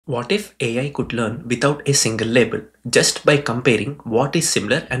What if AI could learn without a single label, just by comparing what is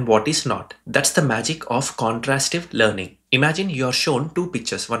similar and what is not? That's the magic of contrastive learning. Imagine you're shown two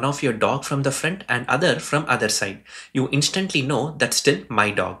pictures, one of your dog from the front and other from other side. You instantly know that's still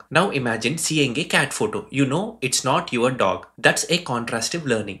my dog. Now imagine seeing a cat photo. You know it's not your dog. That's a contrastive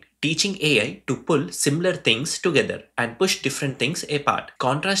learning, teaching AI to pull similar things together and push different things apart.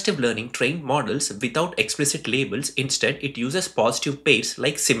 Contrastive learning trained models without explicit labels. Instead, it uses positive pairs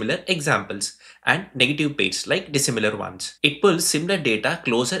like similar examples and negative pairs like dissimilar ones. It pulls similar data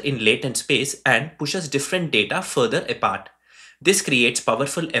closer in latent space and pushes different data further apart. This creates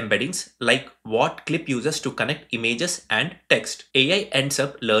powerful embeddings like what CLIP uses to connect images and text. AI ends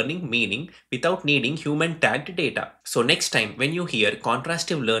up learning meaning without needing human tagged data. So next time when you hear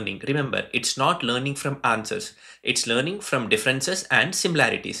contrastive learning, remember it's not learning from answers. It's learning from differences and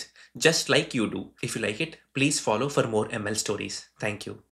similarities, just like you do. If you like it, please follow for more ML stories. Thank you.